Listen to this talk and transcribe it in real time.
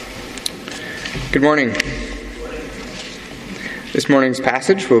Good morning. This morning's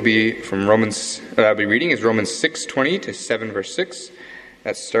passage will be from Romans. I'll be reading is Romans 6:20 to 7 verse 6.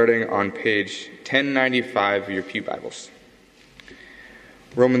 That's starting on page 1095 of your pew Bibles.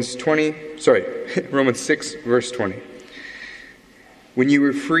 Romans 6 verse 20. When you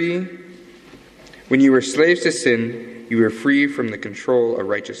were slaves to sin, you were free from the control of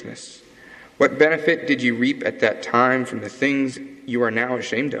righteousness. What benefit did you reap at that time from the things you are now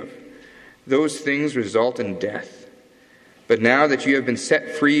ashamed of? Those things result in death. But now that you have been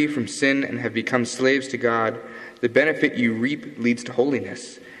set free from sin and have become slaves to God, the benefit you reap leads to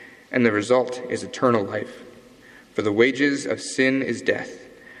holiness, and the result is eternal life. For the wages of sin is death,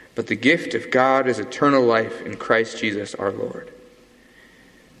 but the gift of God is eternal life in Christ Jesus our Lord.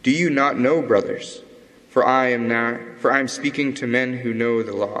 Do you not know, brothers, for I am speaking to men who know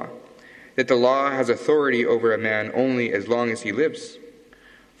the law, that the law has authority over a man only as long as he lives?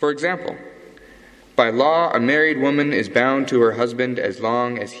 For example, by law, a married woman is bound to her husband as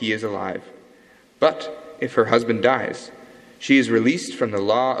long as he is alive. But if her husband dies, she is released from the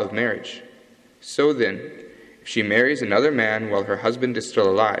law of marriage. So then, if she marries another man while her husband is still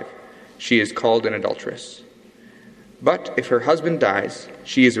alive, she is called an adulteress. But if her husband dies,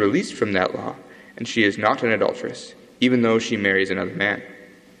 she is released from that law, and she is not an adulteress, even though she marries another man.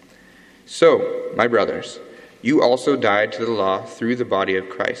 So, my brothers, you also died to the law through the body of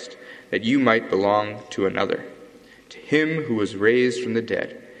Christ, that you might belong to another, to him who was raised from the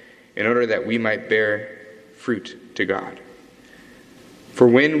dead, in order that we might bear fruit to God. For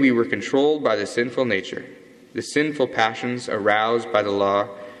when we were controlled by the sinful nature, the sinful passions aroused by the law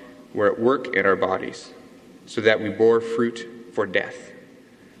were at work in our bodies, so that we bore fruit for death.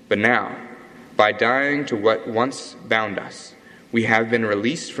 But now, by dying to what once bound us, we have been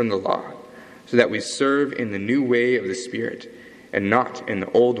released from the law, so that we serve in the new way of the Spirit, and not in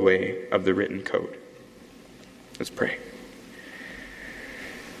the old way of the written code. Let's pray.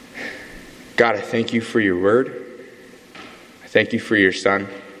 God, I thank you for your word. I thank you for your Son.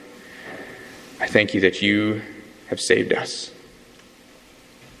 I thank you that you have saved us.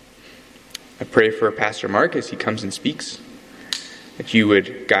 I pray for Pastor Mark as he comes and speaks, that you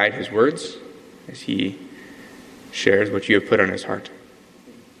would guide his words as he shares what you have put on his heart.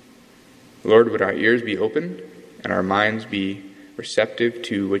 Lord, would our ears be open and our minds be receptive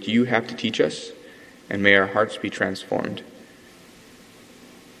to what you have to teach us, and may our hearts be transformed.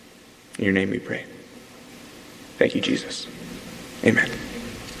 In your name we pray. Thank you, Jesus. Amen.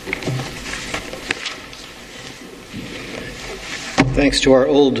 Thanks to our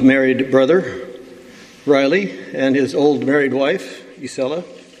old married brother, Riley, and his old married wife, Isela,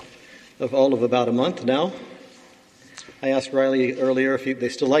 of all of about a month now. I asked Riley earlier if they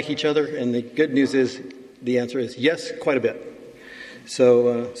still like each other, and the good news is the answer is yes, quite a bit.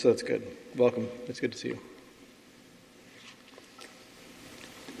 So it's good. Welcome. It's good to see you.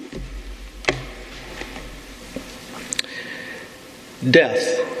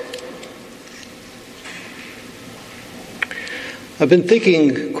 Death. I've been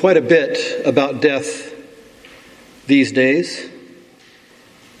thinking quite a bit about death these days.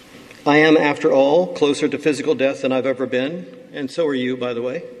 I am, after all, closer to physical death than I've ever been, and so are you, by the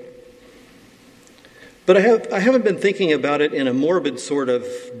way. But I haven't been thinking about it in a morbid sort of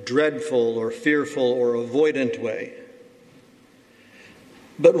dreadful or fearful or avoidant way.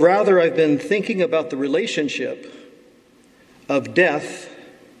 But rather, I've been thinking about the relationship of death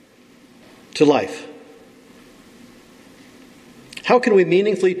to life. How can we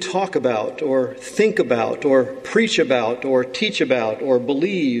meaningfully talk about or think about or preach about or teach about or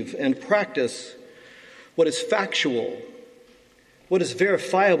believe and practice what is factual, what is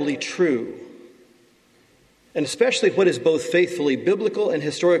verifiably true, and especially what is both faithfully biblical and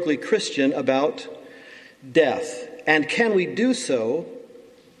historically Christian about death? And can we do so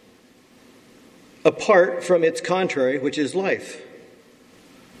apart from its contrary, which is life?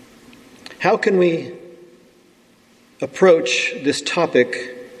 How can we approach this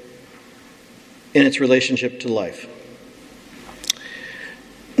topic in its relationship to life?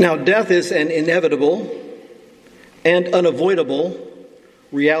 Now, death is an inevitable and unavoidable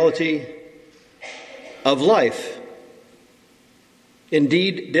reality of life.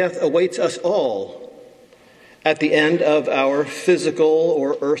 Indeed, death awaits us all at the end of our physical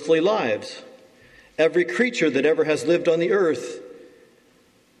or earthly lives. Every creature that ever has lived on the earth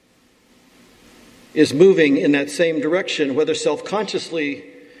is moving in that same direction, whether self-consciously,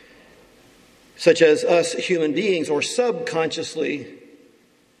 such as us human beings, or subconsciously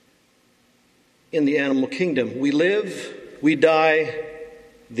in the animal kingdom. We live, we die,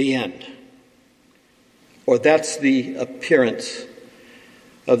 the end. Or that's the appearance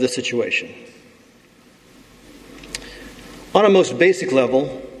of the situation. On a most basic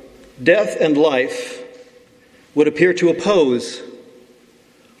level, death and life would appear to oppose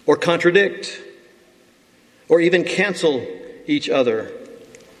or contradict or even cancel each other.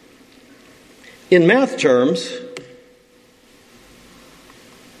 In math terms,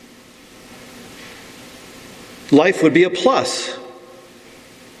 life would be a plus.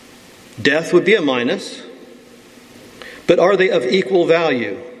 Death would be a minus. But are they of equal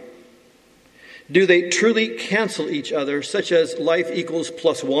value? Do they truly cancel each other, such as life equals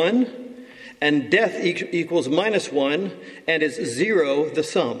 +1 and death equals -1, and is 0 the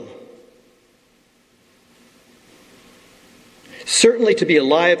sum? Certainly to be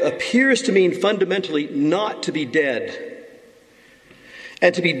alive appears to mean fundamentally not to be dead.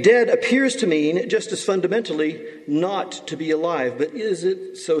 And to be dead appears to mean just as fundamentally not to be alive. But is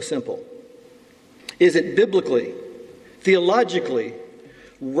it so simple? Is it biblically, theologically,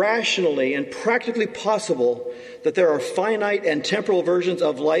 rationally, and practically possible that there are finite and temporal versions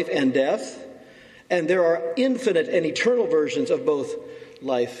of life and death, and there are infinite and eternal versions of both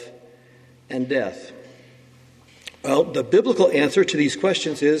life and death? Well, the biblical answer to these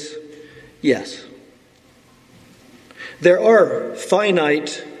questions is yes. There are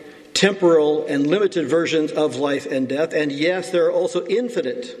finite, temporal, and limited versions of life and death, and yes, there are also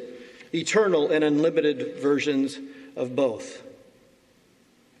infinite, eternal, and unlimited versions of both.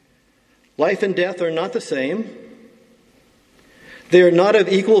 Life and death are not the same. They are not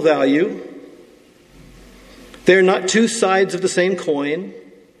of equal value. They are not two sides of the same coin.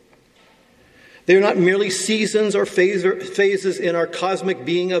 They are not merely seasons or phases in our cosmic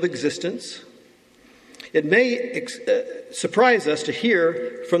being of existence. It may surprise us to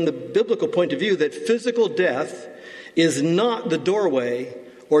hear from the biblical point of view that physical death is not the doorway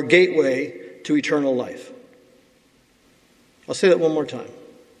or gateway to eternal life. I'll say that one more time.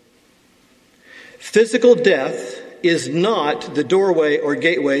 Physical death is not the doorway or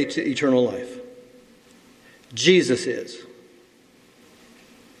gateway to eternal life. Jesus is.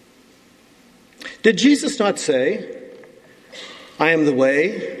 Did Jesus not say, "I am the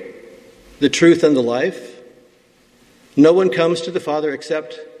way, the truth, and the life. No one comes to the Father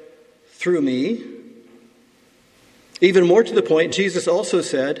except through me"? Even more to the point, Jesus also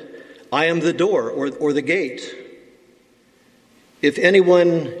said, "I am the door," or the gate. If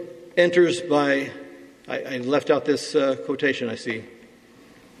anyone enters by, I left out this quotation, I see.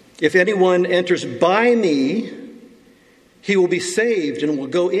 If anyone enters by me, he will be saved and will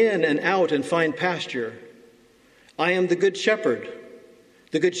go in and out and find pasture. I am the good shepherd.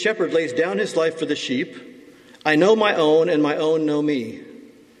 The good shepherd lays down his life for the sheep. I know my own, and my own know me.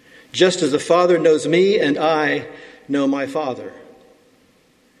 Just as the Father knows me, and I know my Father.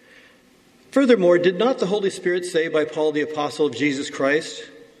 Furthermore, did not the Holy Spirit say by Paul the apostle of Jesus Christ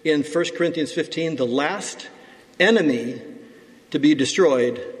in 1 Corinthians 15, the last enemy to be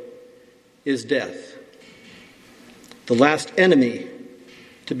destroyed is death? The last enemy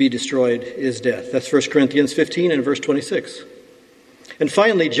to be destroyed is death. That's 1 Corinthians 15 and verse 26. And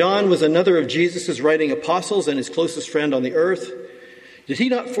finally, John was another of Jesus' writing apostles and his closest friend on the earth. Did he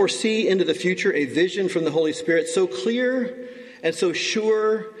not foresee into the future a vision from the Holy Spirit so clear and so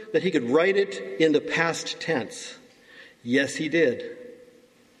sure that he could write it in the past tense? Yes, he did.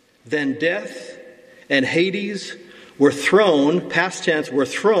 Then death and Hades were thrown, past tense, were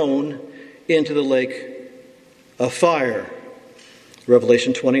thrown into the lake of fire.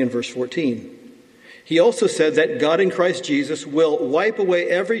 Revelation 20 and verse 14. He also said that God in Christ Jesus will wipe away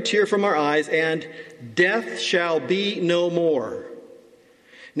every tear from our eyes, and death shall be no more.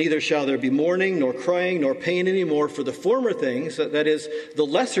 Neither shall there be mourning, nor crying, nor pain anymore, for the former things, that is, the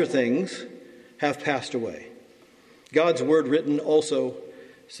lesser things, have passed away. God's word written also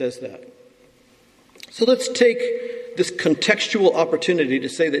says that. So let's take this contextual opportunity to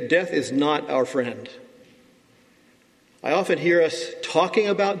say that death is not our friend. I often hear us talking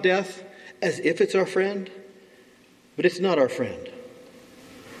about death as if it's our friend, but it's not our friend.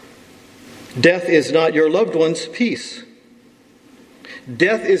 Death is not your loved one's peace.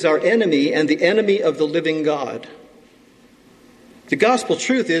 Death is our enemy and the enemy of the living God. The gospel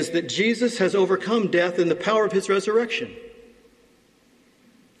truth is that Jesus has overcome death in the power of his resurrection.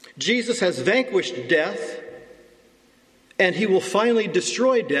 Jesus has vanquished death, and he will finally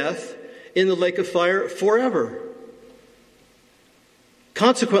destroy death in the lake of fire forever.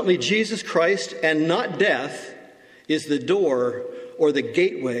 Consequently, Jesus Christ, and not death, is the door or the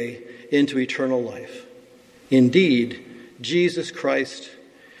gateway into eternal life. Indeed, Jesus Christ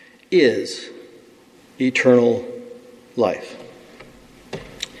is eternal life.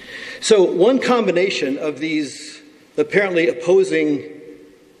 So one combination of these apparently opposing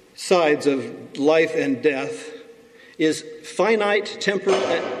sides of life and death is finite, temporal,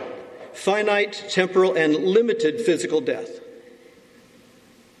 and limited physical death.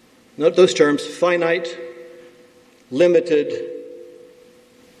 Note those terms: finite, limited,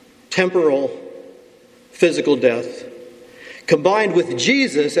 temporal, physical death, combined with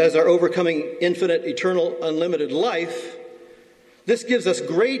Jesus as our overcoming infinite, eternal, unlimited life. This gives us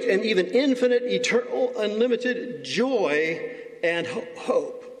great and even infinite, eternal, unlimited joy and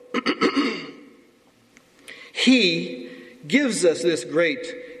hope. He gives us this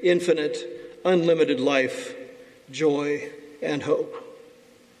great, infinite, unlimited life, joy, and hope.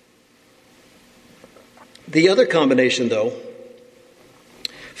 The other combination, though,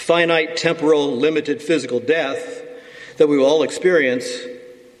 finite, temporal, limited physical death that we will all experience,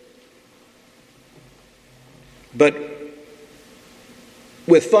 but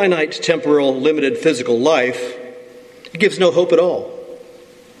with finite, temporal, limited physical life, it gives no hope at all.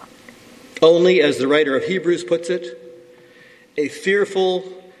 Only, as the writer of Hebrews puts it, a fearful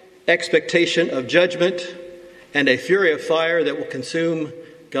expectation of judgment and a fury of fire that will consume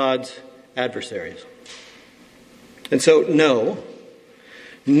God's adversaries. And so,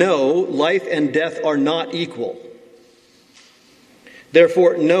 no, life and death are not equal.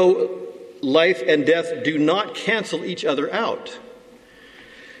 Therefore, no, life and death do not cancel each other out.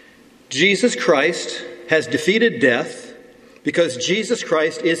 Jesus Christ has defeated death because Jesus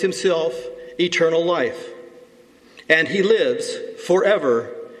Christ is himself eternal life. And he lives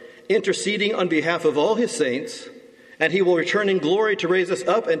forever, interceding on behalf of all his saints, and he will return in glory to raise us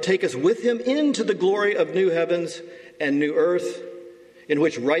up and take us with him into the glory of new heavens and new earth, in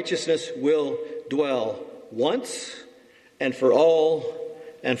which righteousness will dwell once and for all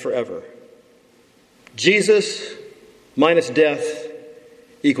and forever. Jesus minus death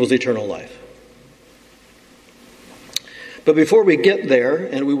equals eternal life. But before we get there,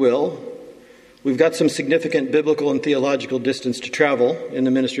 and we will, we've got some significant biblical and theological distance to travel in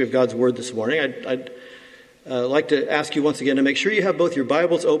the ministry of God's Word this morning. I'd like to ask you once again to make sure you have both your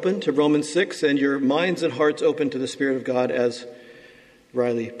Bibles open to Romans 6 and your minds and hearts open to the Spirit of God as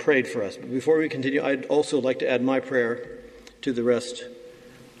Riley prayed for us. But before we continue, I'd also like to add my prayer to the rest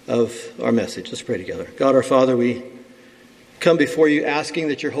of our message. Let's pray together. God our Father, we come before you asking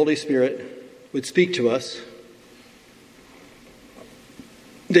that your Holy Spirit would speak to us,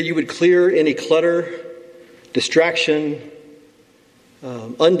 that you would clear any clutter, distraction,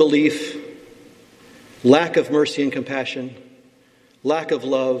 unbelief, lack of mercy and compassion, lack of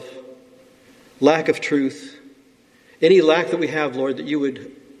love, lack of truth, any lack that we have, Lord, that you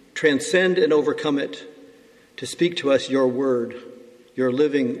would transcend and overcome it to speak to us your word, your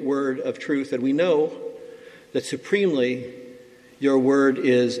living word of truth. And we know that supremely your word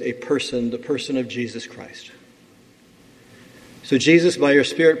is a person, the person of Jesus Christ. So Jesus, by your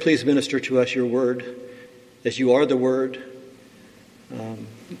Spirit, please minister to us your word as you are the word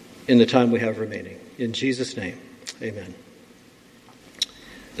in the time we have remaining. In Jesus' name, amen.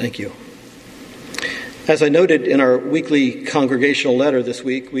 Thank you. As I noted in our weekly congregational letter this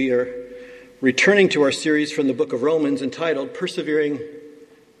week, we are returning to our series from the book of Romans entitled Persevering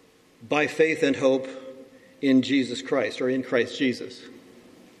by Faith and Hope in Jesus Christ, or in Christ Jesus.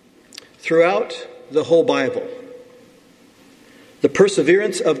 Throughout the whole Bible, the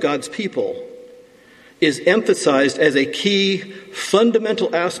perseverance of God's people is emphasized as a key,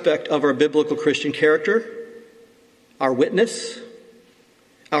 fundamental aspect of our biblical Christian character, our witness,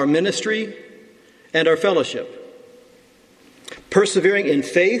 our ministry, and our fellowship. Persevering in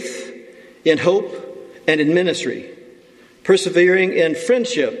faith, in hope, and in ministry. Persevering in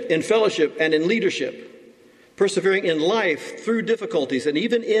friendship, in fellowship, and in leadership. Persevering in life through difficulties and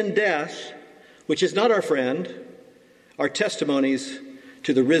even in death, which is not our friend, are testimonies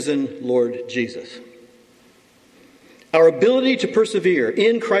to the risen Lord Jesus. Our ability to persevere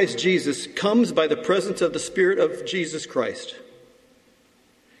in Christ Jesus comes by the presence of the Spirit of Jesus Christ.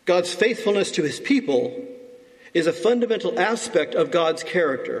 God's faithfulness to his people is a fundamental aspect of God's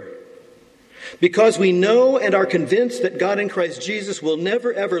character. Because we know and are convinced that God in Christ Jesus will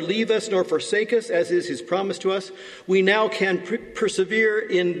never ever leave us nor forsake us, as is his promise to us, we now can persevere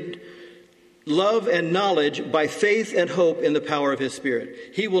in love and knowledge by faith and hope in the power of his Spirit.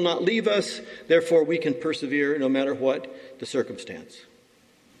 He will not leave us, therefore we can persevere no matter what the circumstance.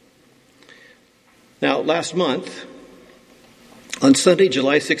 Now, last month, on Sunday,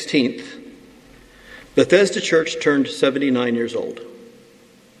 July 16th, Bethesda Church turned 79 years old.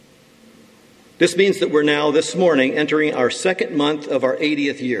 This means that we're now, this morning, entering our second month of our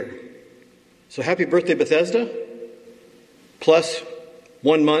 80th year. So happy birthday, Bethesda, plus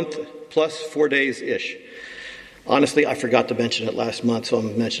 1 month, plus 4 days-ish. Honestly, I forgot to mention it last month, so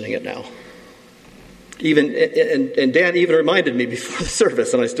I'm mentioning it now. And Dan even reminded me before the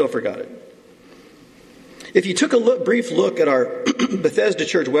service, and I still forgot it. If you took a brief look at our Bethesda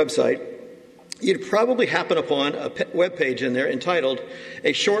Church website, you'd probably happen upon a web page in there entitled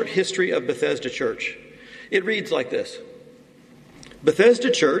A Short History of Bethesda Church. It reads like this.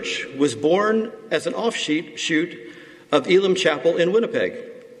 Bethesda Church was born as an offshoot of Elim Chapel in Winnipeg.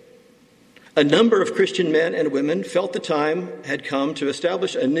 A number of Christian men and women felt the time had come to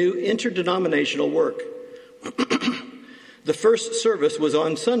establish a new interdenominational work. The first service was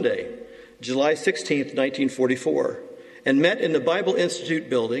on Sunday, July 16th, 1944, and met in the Bible Institute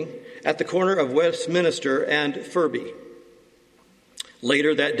building at the corner of Westminster and Furby.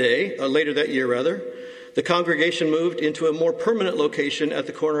 Later that year, the congregation moved into a more permanent location at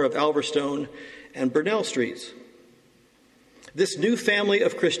the corner of Alverstone and Burnell Streets. This new family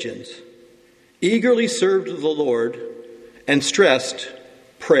of Christians eagerly served the Lord and stressed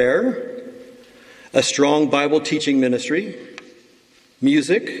prayer, a strong Bible teaching ministry,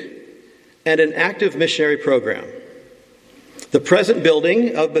 music, and an active missionary program. The present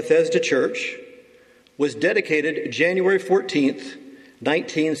building of Bethesda Church was dedicated January 14th,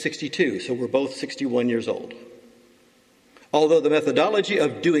 1962, so we're both 61 years old. Although the methodology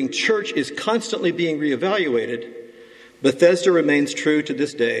of doing church is constantly being reevaluated, Bethesda remains true to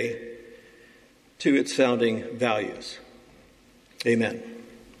this day to its founding values. Amen.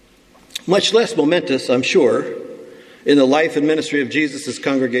 Much less momentous, I'm sure, in the life and ministry of Jesus'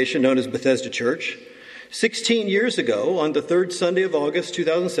 congregation known as Bethesda Church, 16 years ago, on the third Sunday of August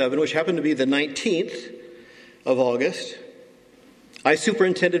 2007, which happened to be the 19th of August, I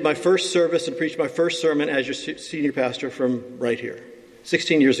superintended my first service and preached my first sermon as your senior pastor from right here.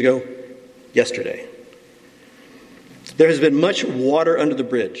 16 years ago, yesterday. There has been much water under the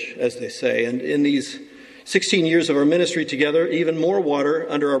bridge, as they say, and in these 16 years of our ministry together, even more water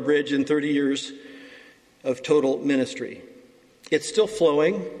under our bridge in 30 years of total ministry. It's still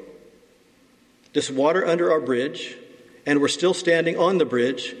flowing, this water under our bridge, and we're still standing on the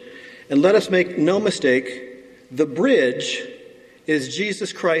bridge. And let us make no mistake, the bridge is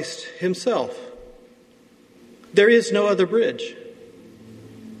Jesus Christ himself. There is no other bridge.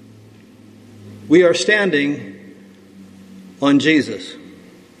 We are standing on Jesus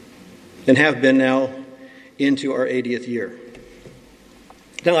and have been now into our 80th year.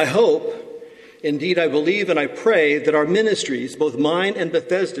 Now I hope, indeed I believe and I pray that our ministries, both mine and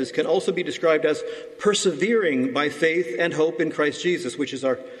Bethesda's, can also be described as persevering by faith and hope in Christ Jesus, which is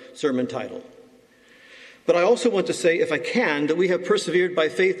our sermon title. But I also want to say, if I can, that we have persevered by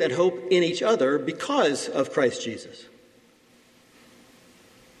faith and hope in each other because of Christ Jesus.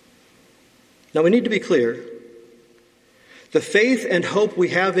 Now we need to be clear. The faith and hope we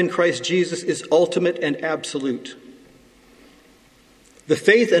have in Christ Jesus is ultimate and absolute. The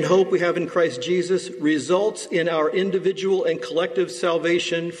faith and hope we have in Christ Jesus results in our individual and collective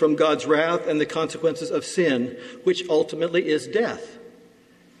salvation from God's wrath and the consequences of sin, which ultimately is death.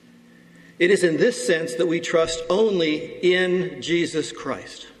 It is in this sense that we trust only in Jesus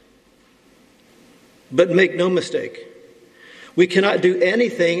Christ. But make no mistake, we cannot do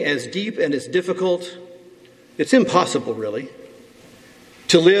anything as deep and as difficult, it's impossible really,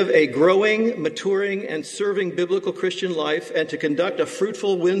 to live a growing, maturing, and serving biblical Christian life and to conduct a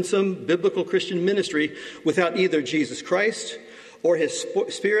fruitful, winsome biblical Christian ministry without either Jesus Christ or his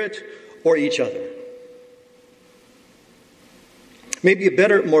Spirit or each other. Maybe a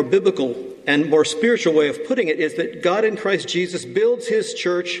better, more biblical, and more spiritual way of putting it is that God in Christ Jesus builds his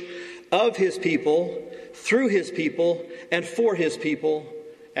church of his people, through his people, and for his people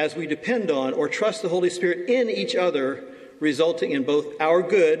as we depend on or trust the Holy Spirit in each other, resulting in both our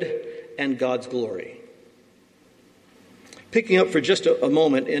good and God's glory. Picking up for just a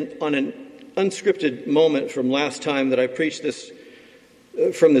moment on an unscripted moment from last time that I preached this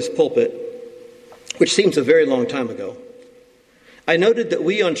from this pulpit, which seems a very long time ago. I noted that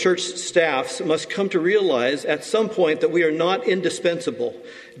we on church staffs must come to realize at some point that we are not indispensable.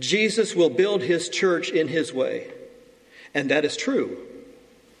 Jesus will build his church in his way. And that is true.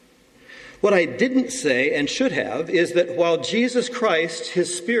 What I didn't say and should have is that while Jesus Christ,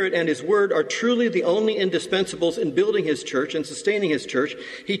 his Spirit, and his Word are truly the only indispensables in building his church and sustaining his church,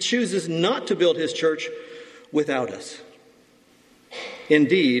 he chooses not to build his church without us.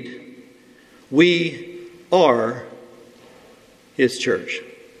 Indeed, we are his church.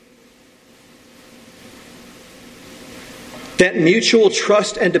 That mutual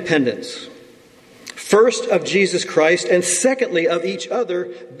trust and dependence, first of Jesus Christ and secondly of each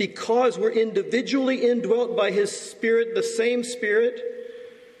other, because we're individually indwelt by his Spirit, the same Spirit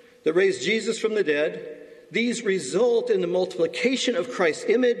that raised Jesus from the dead, these result in the multiplication of Christ's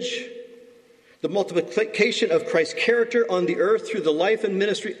image, the multiplication of Christ's character on the earth through the life and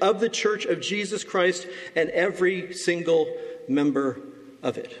ministry of the Church of Jesus Christ and every single member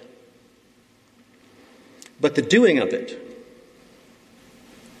of it. But the doing of it,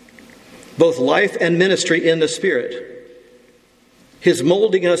 both life and ministry in the Spirit, His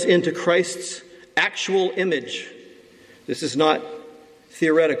molding us into Christ's actual image. This is not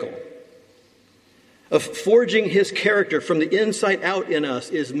theoretical. Of forging His character from the inside out in us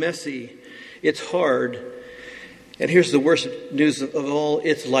is messy. It's hard. And here's the worst news of all.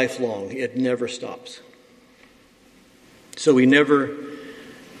 It's lifelong. It never stops. So we never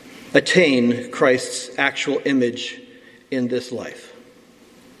attain Christ's actual image in this life.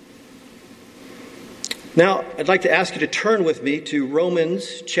 Now, I'd like to ask you to turn with me to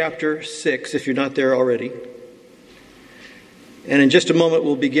Romans chapter 6, if you're not there already. And in just a moment,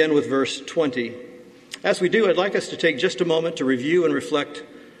 we'll begin with verse 20. As we do, I'd like us to take just a moment to review and reflect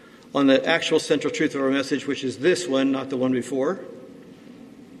on the actual central truth of our message, which is this one, not the one before.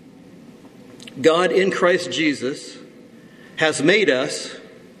 God in Christ Jesus has made us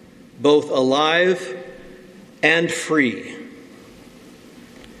both alive and free.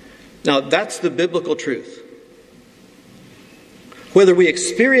 Now, that's the biblical truth. Whether we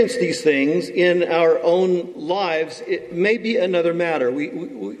experience these things in our own lives, it may be another matter.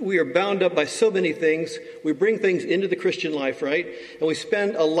 We are bound up by so many things. We bring things into the Christian life, right? And we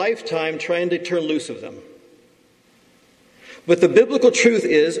spend a lifetime trying to turn loose of them. But the biblical truth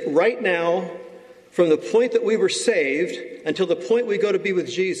is, right now, from the point that we were saved until the point we go to be with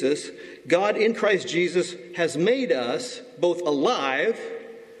Jesus, God in Christ Jesus has made us both alive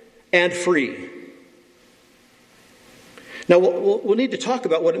and free. Now, we'll need to talk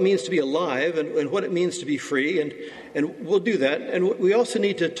about what it means to be alive and what it means to be free, and we'll do that. And we also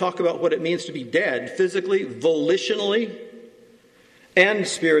need to talk about what it means to be dead, physically, volitionally, and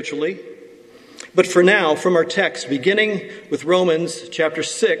spiritually. But for now, from our text, beginning with Romans chapter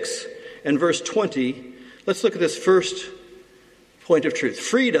 6 and verse 20, let's look at this first point of truth.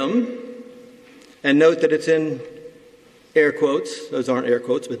 Freedom, and note that it's in air quotes. Those aren't air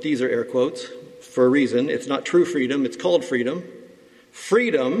quotes, but these are air quotes. For a reason. It's not true freedom. It's called freedom.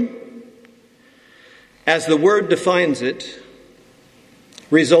 Freedom, as the word defines it,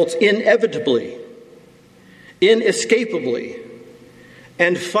 results inevitably, inescapably,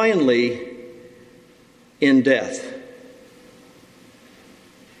 and finally in death.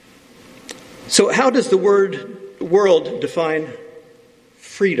 So how does the world define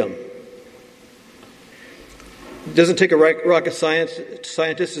freedom? It doesn't take a rocket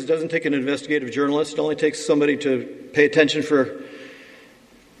scientist. It doesn't take an investigative journalist. It only takes somebody to pay attention for a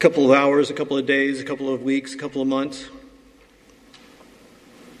couple of hours, a couple of days, a couple of weeks, a couple of months.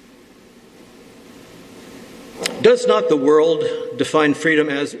 Does not the world define freedom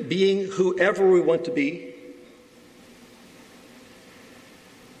as being whoever we want to be?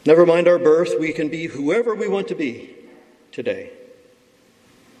 Never mind our birth, we can be whoever we want to be today.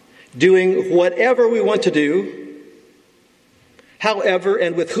 Doing whatever we want to do, however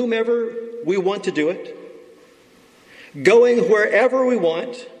and with whomever we want to do it, going wherever we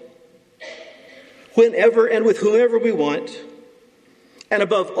want, whenever and with whomever we want, and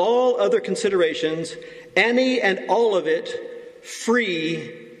above all other considerations, any and all of it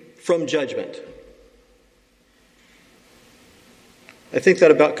free from judgment. I think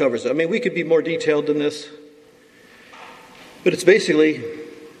that about covers it. I mean, we could be more detailed than this, but it's basically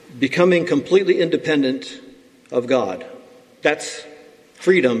becoming completely independent of God. That's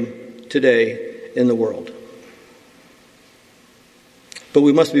freedom today in the world. But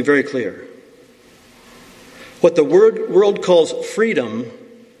we must be very clear. What the world calls freedom,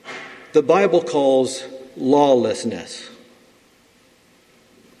 the Bible calls lawlessness.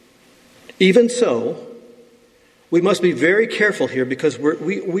 Even so, we must be very careful here because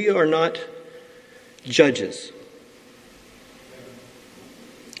we are not judges.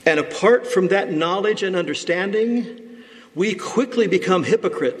 And apart from that knowledge and understanding, we quickly become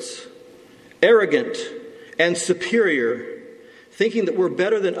hypocrites, arrogant and superior, thinking that we're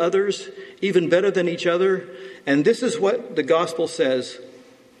better than others, even better than each other. And this is what the gospel says.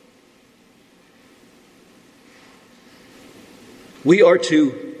 We are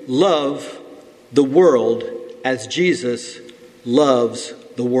to love the world as Jesus loves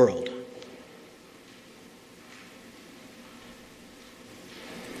the world.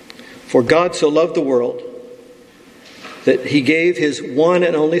 For God so loved the world that he gave his one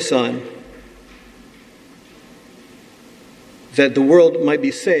and only Son, that the world might be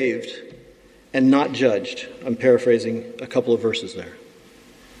saved and not judged. I'm paraphrasing a couple of verses there.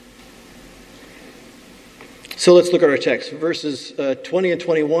 So let's look at our text. Verses 20 and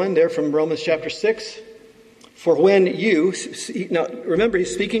 21, there from Romans chapter 6. For when you, now remember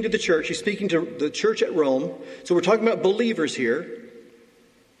he's speaking to the church, he's speaking to the church at Rome. So we're talking about believers here.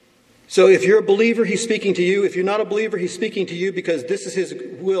 So if you're a believer, he's speaking to you. If you're not a believer, he's speaking to you because this is his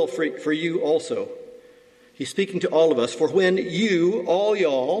will for you also. He's speaking to all of us. For when you, all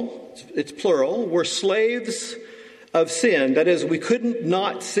y'all, it's plural, were slaves of sin, that is, we couldn't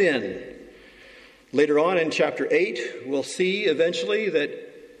not sin. Later on in chapter 8, we'll see eventually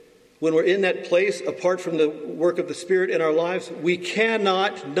that when we're in that place, apart from the work of the Spirit in our lives, we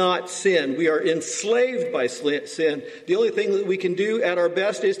cannot not sin. We are enslaved by sin. The only thing that we can do at our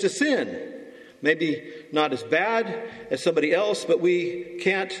best is to sin. Maybe not as bad as somebody else, but we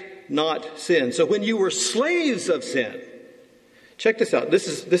can't not sin. So when you were slaves of sin, check this out. This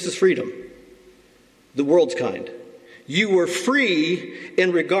is freedom, the world's kind. You were free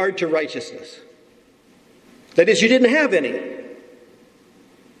in regard to righteousness. That is, you didn't have any.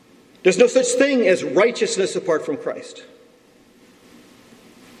 There's no such thing as righteousness apart from Christ.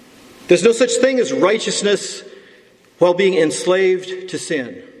 There's no such thing as righteousness while being enslaved to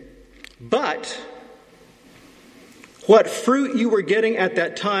sin. But what fruit you were getting at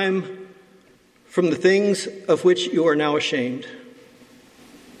that time from the things of which you are now ashamed.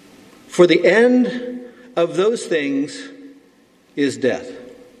 For the end of those things is death.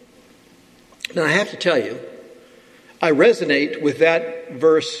 Now I have to tell you, I resonate with that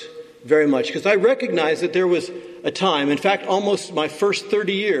verse very much because I recognize that there was a time, in fact, almost my first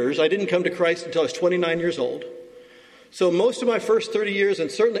 30 years, I didn't come to Christ until I was 29 years old. So most of my first 30 years and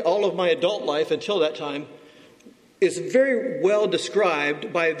certainly all of my adult life until that time is very well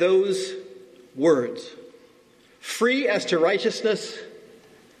described by those words. Free as to righteousness,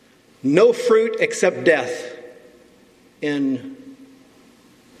 no fruit except death in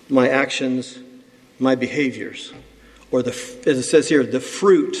my actions, my behaviors. Or as it says here, the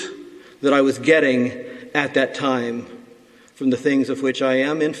fruit that I was getting at that time from the things of which I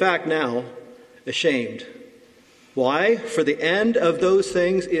am, in fact, now ashamed. Why? For the end of those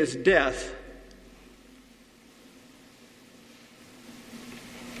things is death.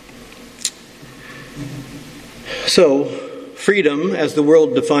 So, freedom, as the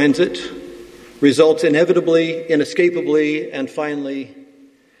world defines it, results inevitably, inescapably, and finally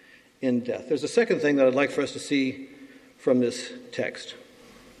in death. There's a second thing that I'd like for us to see from this text.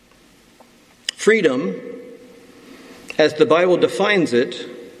 Freedom, as the Bible defines it,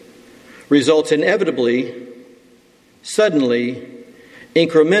 results inevitably, suddenly,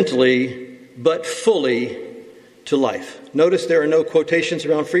 incrementally, but fully to life. Notice there are no quotations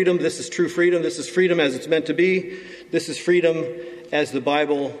around freedom. This is true freedom. This is freedom as it's meant to be. This is freedom as the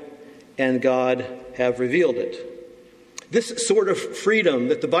Bible and God have revealed it. This sort of freedom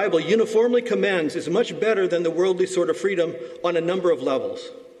that the Bible uniformly commends is much better than the worldly sort of freedom on a number of levels.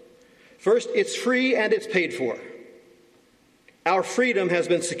 First, it's free and it's paid for. Our freedom has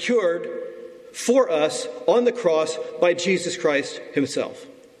been secured for us on the cross by Jesus Christ himself.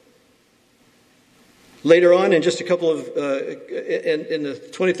 Later on, in just a couple of, in the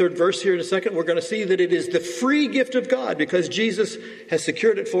 23rd verse here in a second, we're going to see that it is the free gift of God because Jesus has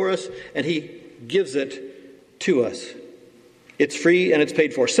secured it for us and he gives it to us. It's free and it's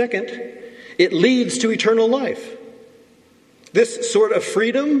paid for. Second, it leads to eternal life. This sort of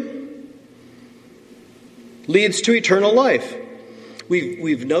freedom leads to eternal life.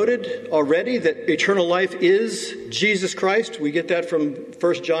 We've noted already that eternal life is Jesus Christ. We get that from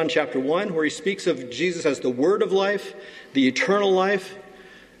 1 John chapter 1, where he speaks of Jesus as the word of life, the eternal life,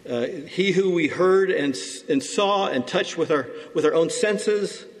 he who we heard and saw and touched with our own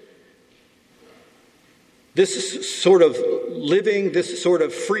senses. This sort of living, this sort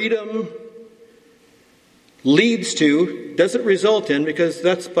of freedom leads to, doesn't result in, because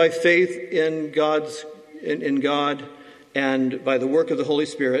that's by faith in God and by the work of the Holy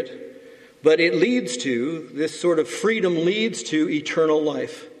Spirit. But it leads to, this sort of freedom leads to eternal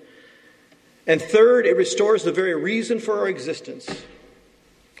life. And third, it restores the very reason for our existence.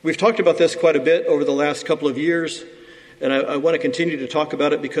 We've talked about this quite a bit over the last couple of years, and I want to continue to talk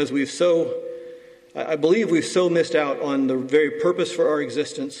about it because I believe we've so missed out on the very purpose for our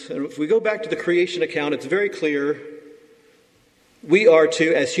existence. And if we go back to the creation account, it's very clear we are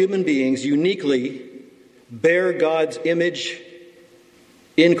to, as human beings, uniquely bear God's image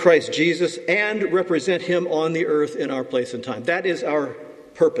in Christ Jesus and represent him on the earth in our place and time. That is our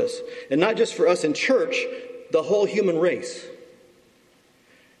purpose. And not just for us in church, the whole human race.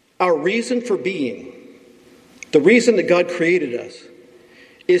 Our reason for being, the reason that God created us,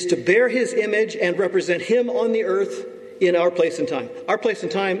 is to bear his image and represent him on the earth in our place and time. Our place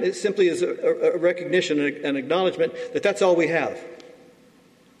and time is simply is a recognition, an acknowledgement that that's all we have.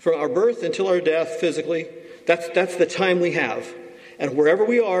 From our birth until our death physically, that's the time we have. And wherever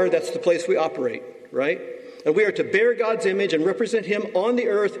we are, that's the place we operate, right? And we are to bear God's image and represent him on the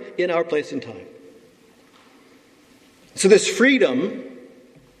earth in our place and time. So this freedom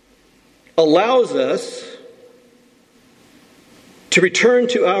allows us to return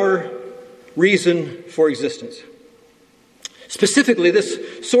to our reason for existence. Specifically,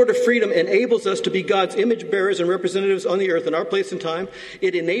 this sort of freedom enables us to be God's image bearers and representatives on the earth in our place and time.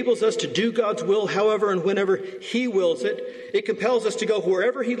 It enables us to do God's will however and whenever he wills it. It compels us to go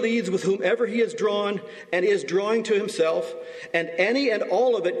wherever he leads with whomever he has drawn and is drawing to himself. And any and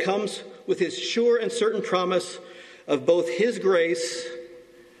all of it comes with his sure and certain promise of both his grace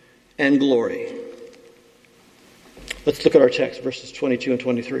and glory. Let's look at our text, verses 22 and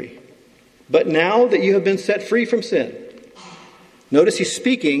 23. But now that you have been set free from sin. Notice he's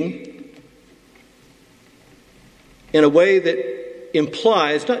speaking in a way that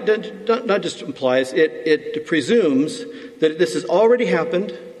implies, not just implies, it presumes that this has already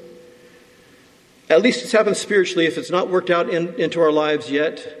happened. At least it's happened spiritually if it's not worked out into our lives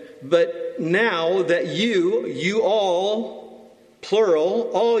yet. But now that you all,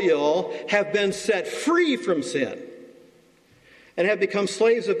 plural, all y'all, have been set free from sin and have become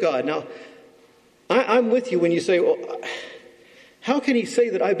slaves of God. Now, I'm with you when you say, well, how can he say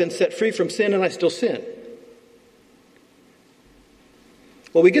that I've been set free from sin and I still sin?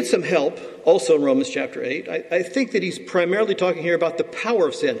 Well, we get some help also in Romans chapter 8. I think that he's primarily talking here about the power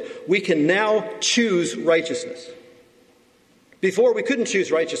of sin. We can now choose righteousness. Before, we couldn't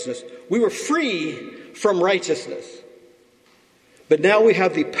choose righteousness. We were free from righteousness. But now we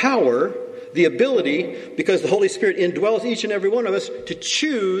have the power, the ability, because the Holy Spirit indwells each and every one of us, to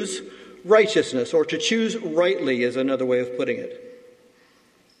choose righteousness, or to choose rightly is another way of putting it.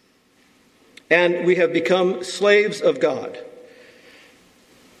 And we have become slaves of God.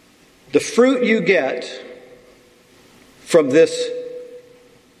 The fruit you get from this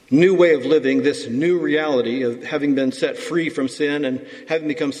new way of living, this new reality of having been set free from sin and having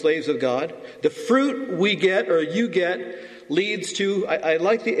become slaves of God, the fruit we get, or you get, leads to, I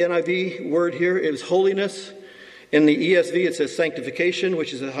like the NIV word here, it was holiness. In the ESV it says sanctification,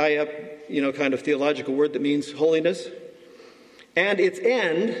 which is a high up, kind of theological word that means holiness. And its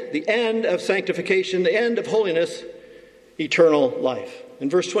end, the end of sanctification, the end of holiness, eternal life. And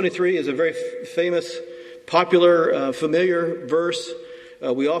verse 23 is a very famous, popular, familiar verse.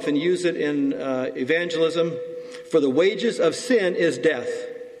 We often use it in evangelism. For the wages of sin is death.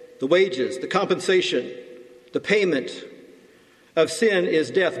 The wages, the compensation, the payment of sin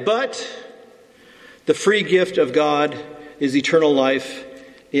is death. But the free gift of God is eternal life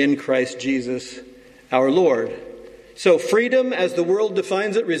in Christ Jesus our Lord. So freedom, as the world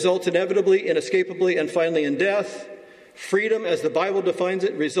defines it, results inevitably, inescapably, and finally in death. Freedom, as the Bible defines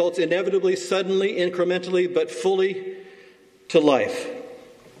it, results inevitably, suddenly, incrementally, but fully to life.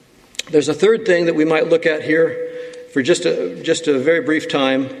 There's a third thing that we might look at here for just a very brief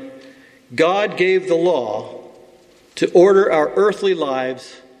time. God gave the law to order our earthly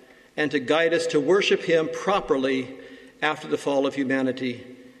lives and to guide us to worship him properly after the fall of humanity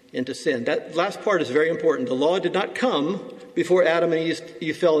into sin. That last part is very important. The law did not come before Adam and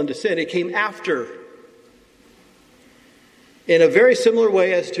Eve fell into sin. It came after. In a very similar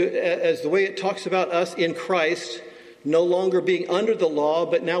way as the way it talks about us in Christ, no longer being under the law,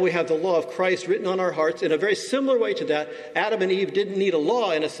 but now we have the law of Christ written on our hearts. In a very similar way to that, Adam and Eve didn't need a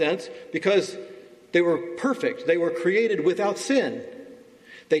law in a sense because they were perfect. They were created without sin.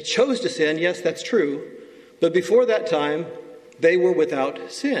 They chose to sin, yes, that's true. But before that time, they were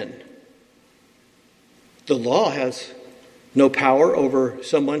without sin. The law has no power over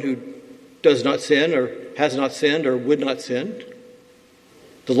someone who does not sin or has not sinned or would not sin.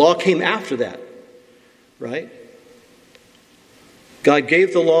 The law came after that, right? God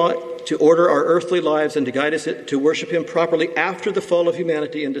gave the law to order our earthly lives and to guide us to worship him properly after the fall of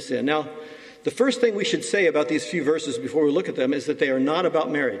humanity into sin. Now, the first thing we should say about these few verses before we look at them is that they are not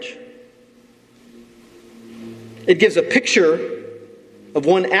about marriage. It gives a picture of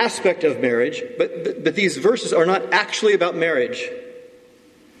one aspect of marriage, but these verses are not actually about marriage.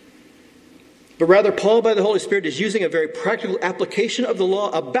 But rather, Paul, by the Holy Spirit, is using a very practical application of the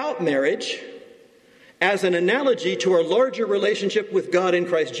law about marriage as an analogy to our larger relationship with God in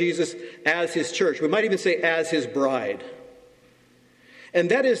Christ Jesus as his church. We might even say as his bride. And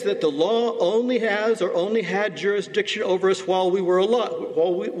that is that the law only has or only had jurisdiction over us while we were alive,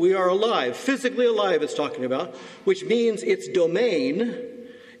 while we are alive, physically alive it's talking about, which means its domain,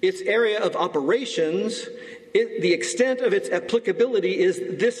 its area of operations the extent of its applicability is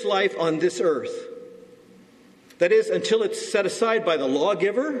this life on this earth. That is, until it's set aside by the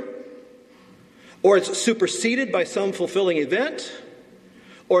lawgiver, or it's superseded by some fulfilling event,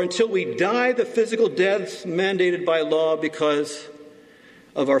 or until we die the physical deaths mandated by law because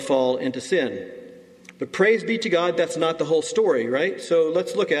of our fall into sin. But praise be to God, that's not the whole story, right? So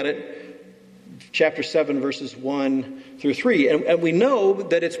let's look at it. Chapter 7, verses 1 through 3. And we know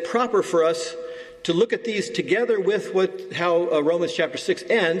that it's proper for us to look at these together with how Romans chapter 6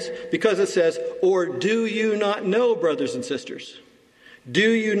 ends, because it says, or do you not know, brothers and sisters?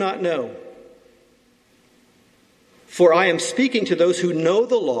 Do you not know? For I am speaking to those who know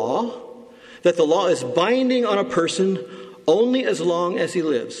the law, that the law is binding on a person only as long as he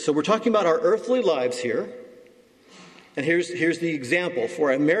lives. So we're talking about our earthly lives here. And here's the example.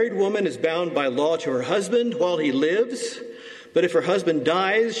 For a married woman is bound by law to her husband while he lives. But if her husband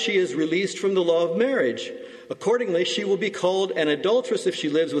dies, she is released from the law of marriage. Accordingly, she will be called an adulteress if she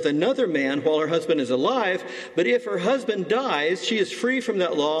lives with another man while her husband is alive. But if her husband dies, she is free from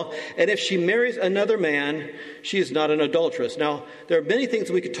that law. And if she marries another man, she is not an adulteress. Now, there are many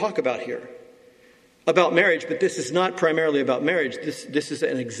things we could talk about here about marriage, but this is not primarily about marriage. This is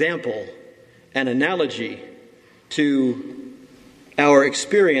an example, an analogy to our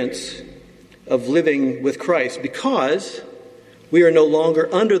experience of living with Christ, because we are no longer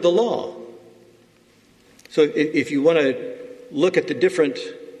under the law. So if you want to look at the different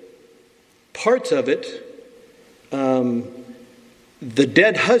parts of it, the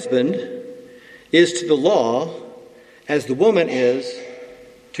dead husband is to the law as the woman is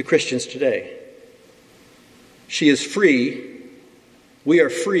to Christians today. She is free, we are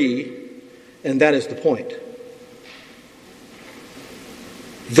free, and that is the point.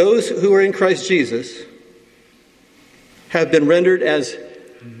 Those who are in Christ Jesus have been rendered as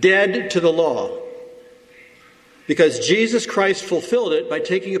dead to the law, because Jesus Christ fulfilled it by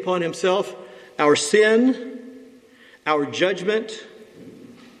taking upon himself our sin, our judgment.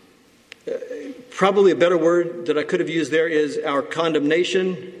 Probably a better word that I could have used there is our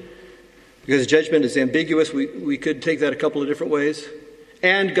condemnation, because judgment is ambiguous. We could take that a couple of different ways.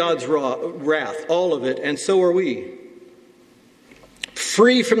 And God's wrath, all of it, and so are we.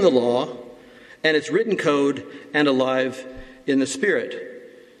 Free from the law and its written code and alive in the Spirit.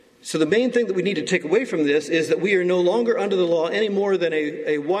 So the main thing that we need to take away from this is that we are no longer under the law any more than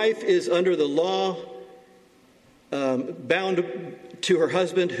a wife is under the law, bound to her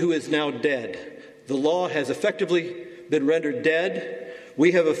husband who is now dead. The law has effectively been rendered dead.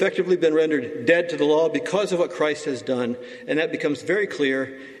 We have effectively been rendered dead to the law because of what Christ has done. And that becomes very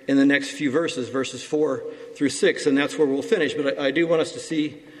clear in the next few verses, verses 4 through 6. And that's where we'll finish. But I do want us to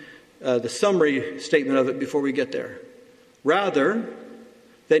see the summary statement of it before we get there. Rather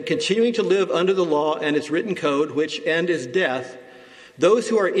than continuing to live under the law and its written code, which end is death, those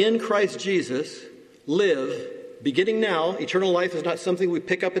who are in Christ Jesus live, beginning now. Eternal life is not something we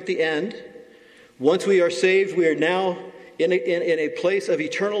pick up at the end. Once we are saved, we are now in a place of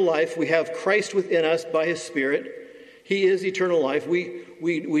eternal life. We have Christ within us by his Spirit. He is eternal life.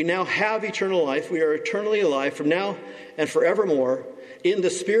 We now have eternal life. We are eternally alive from now and forevermore in the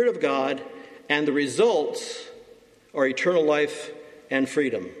Spirit of God, and the results are eternal life and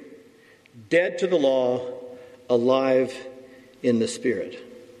freedom. Dead to the law, alive in the Spirit.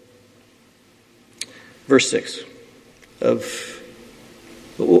 Verse 6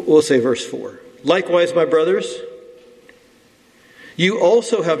 we'll say verse 4. Likewise, my brothers, you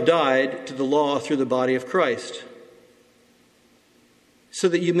also have died to the law through the body of Christ, so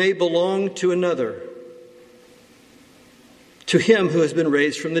that you may belong to another, to him who has been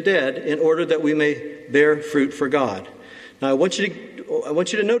raised from the dead, in order that we may bear fruit for God. Now, I want you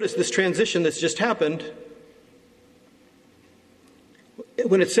to notice this transition that's just happened.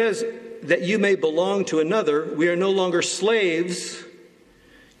 When it says that you may belong to another, we are no longer slaves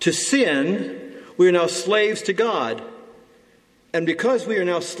to sin. We are now slaves to God. And because we are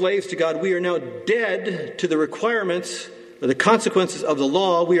now slaves to God, we are now dead to the requirements or the consequences of the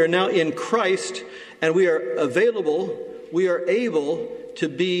law. We are now in Christ, and we are able to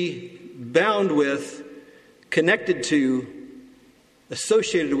be bound with, connected to,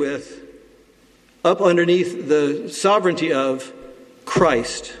 associated with, up underneath the sovereignty of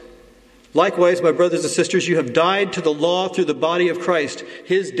Christ. Likewise, my brothers and sisters, you have died to the law through the body of Christ.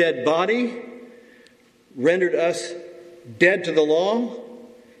 His dead body rendered us dead to the law.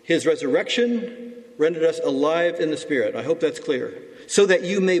 His resurrection rendered us alive in the Spirit. I hope that's clear. So that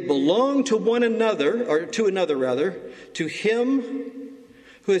you may belong to one another, or to another rather, to him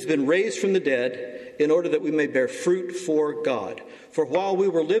who has been raised from the dead, in order that we may bear fruit for God. For while we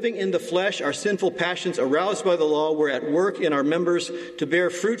were living in the flesh, our sinful passions aroused by the law were at work in our members to bear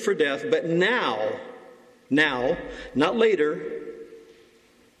fruit for death. But now, not later,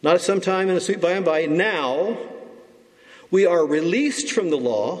 not at some time in a sweet by and by, now we are released from the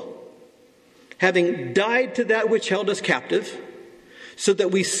law, having died to that which held us captive, so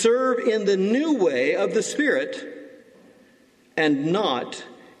that we serve in the new way of the Spirit and not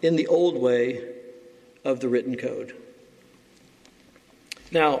in the old way of the written code.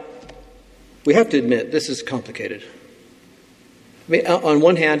 Now, we have to admit, this is complicated. I mean, on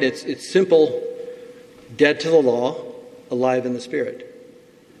one hand, it's simple, dead to the law, alive in the Spirit.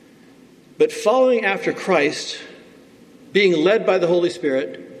 But following after Christ, being led by the Holy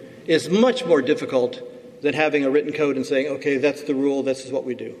Spirit, is much more difficult than having a written code and saying, okay, that's the rule, this is what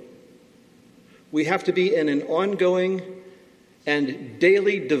we do. We have to be in an ongoing and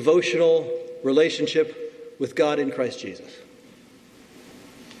daily devotional relationship with God in Christ Jesus.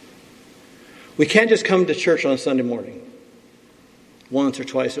 We can't just come to church on a Sunday morning, once or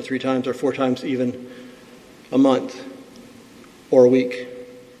twice or 3 times or 4 times even a month or a week.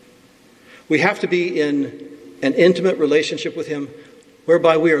 We have to be in an intimate relationship with Him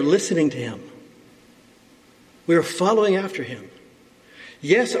whereby we are listening to Him. We are following after Him.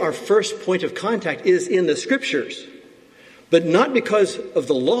 Yes, our first point of contact is in the Scriptures, but not because of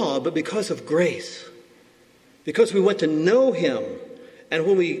the law, but because of grace. Because we want to know Him. And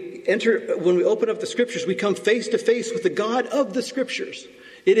when we open up the Scriptures, we come face to face with the God of the Scriptures.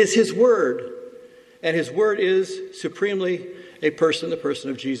 It is His Word. And His Word is supremely a person, the person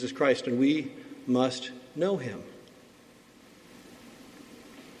of Jesus Christ. And we must know Him.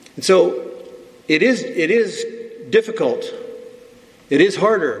 And so it is difficult. It is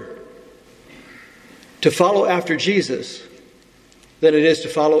harder to follow after Jesus than it is to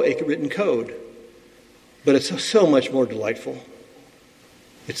follow a written code. But it's so much more delightful.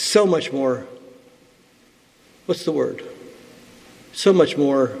 It's so much more, what's the word? So much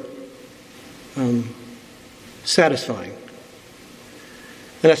more satisfying.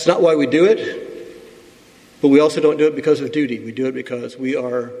 And that's not why we do it, but we also don't do it because of duty. We do it because we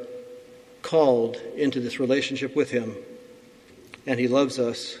are called into this relationship with Him, and He loves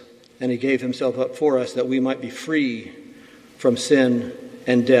us, and He gave Himself up for us that we might be free from sin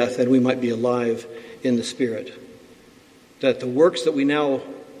and death, and we might be alive in the Spirit. That the works that we now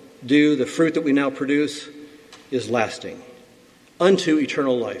do, the fruit that we now produce, is lasting. Unto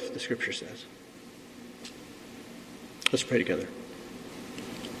eternal life, the Scripture says. Let's pray together.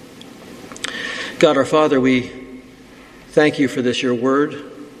 God our Father, we thank You for this, Your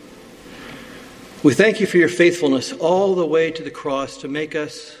Word. We thank You for Your faithfulness all the way to the cross to make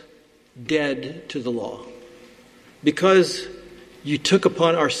us dead to the law. Because You took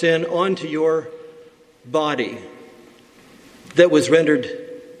upon our sin onto Your body that was rendered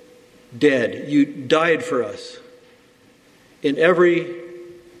dead. You died for us in every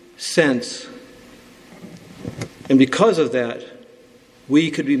sense. And because of that,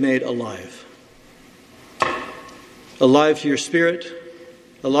 we could be made alive. Alive to Your Spirit,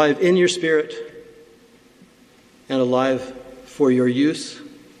 alive in Your Spirit, and alive for Your use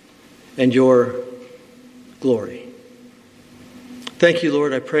and Your glory. Thank You,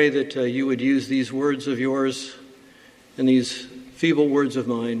 Lord. I pray that You would use these words of Yours and these feeble words of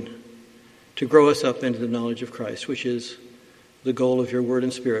mine to grow us up into the knowledge of Christ, which is the goal of Your Word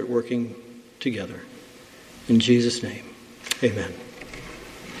and Spirit working together. In Jesus' name, amen.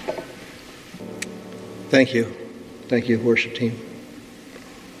 Thank you. Thank you, worship team,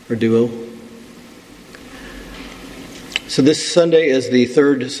 or duo. So this Sunday is the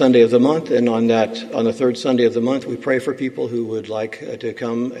 3rd Sunday of the month, and on the 3rd Sunday of the month, we pray for people who would like to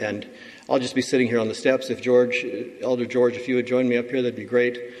come, and I'll just be sitting here on the steps. If Elder George, if you would join me up here, that'd be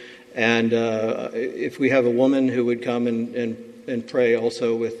great. And if we have a woman who would come and pray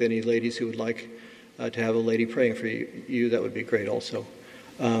also with any ladies who would like to have a lady praying for you, that would be great also.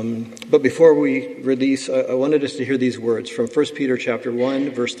 But before we release, I wanted us to hear these words from 1 Peter chapter 1,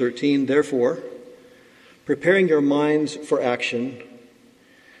 verse 13. Therefore, preparing your minds for action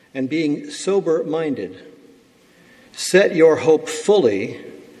and being sober-minded, set your hope fully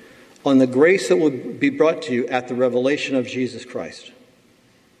on the grace that will be brought to you at the revelation of Jesus Christ.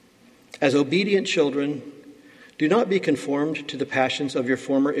 As obedient children, do not be conformed to the passions of your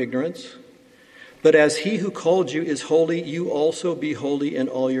former ignorance, but as He who called you is holy, you also be holy in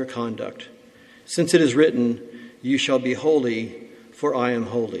all your conduct. Since it is written, you shall be holy, for I am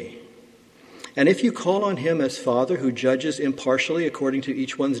holy. And if you call on Him as Father who judges impartially according to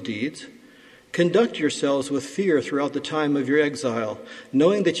each one's deeds, Conduct yourselves with fear throughout the time of your exile,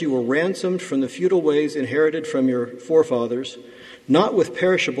 knowing that you were ransomed from the futile ways inherited from your forefathers, not with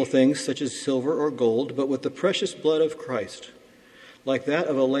perishable things such as silver or gold, but with the precious blood of Christ, like that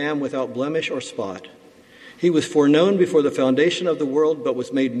of a lamb without blemish or spot. He was foreknown before the foundation of the world, but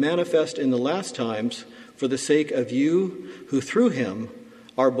was made manifest in the last times for the sake of you, who through him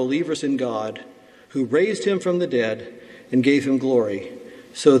are believers in God, who raised him from the dead and gave him glory,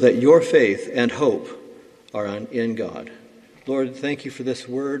 so that your faith and hope are in God. Lord, thank you for this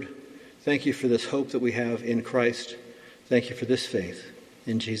word. Thank you for this hope that we have in Christ. Thank you for this faith.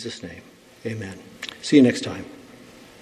 In Jesus' name, amen. See you next time.